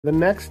The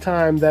next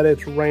time that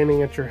it's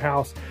raining at your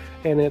house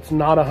and it's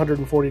not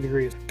 140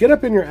 degrees, get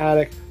up in your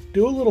attic,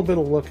 do a little bit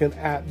of looking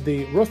at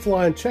the roof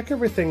line, check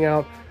everything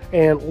out,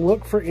 and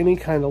look for any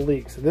kind of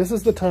leaks. This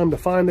is the time to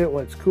find it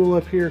when it's cool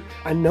up here.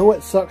 I know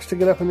it sucks to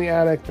get up in the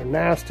attic, they're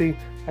nasty,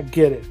 I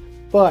get it.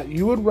 But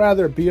you would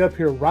rather be up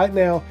here right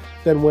now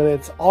than when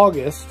it's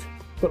August,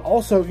 but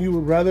also you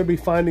would rather be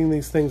finding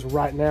these things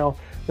right now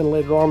than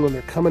later on when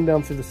they're coming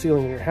down through the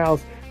ceiling in your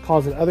house,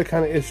 causing other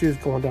kind of issues,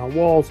 going down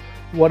walls,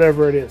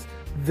 whatever it is.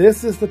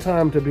 This is the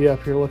time to be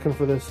up here looking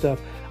for this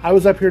stuff. I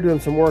was up here doing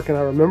some work and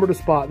I remembered a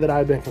spot that I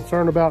had been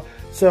concerned about.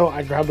 So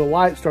I grabbed a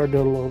light, started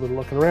doing a little bit of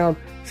looking around.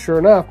 Sure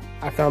enough,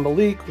 I found a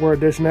leak where a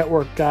Dish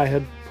Network guy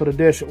had put a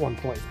dish at one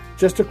point.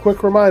 Just a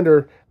quick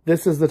reminder,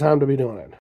 this is the time to be doing it.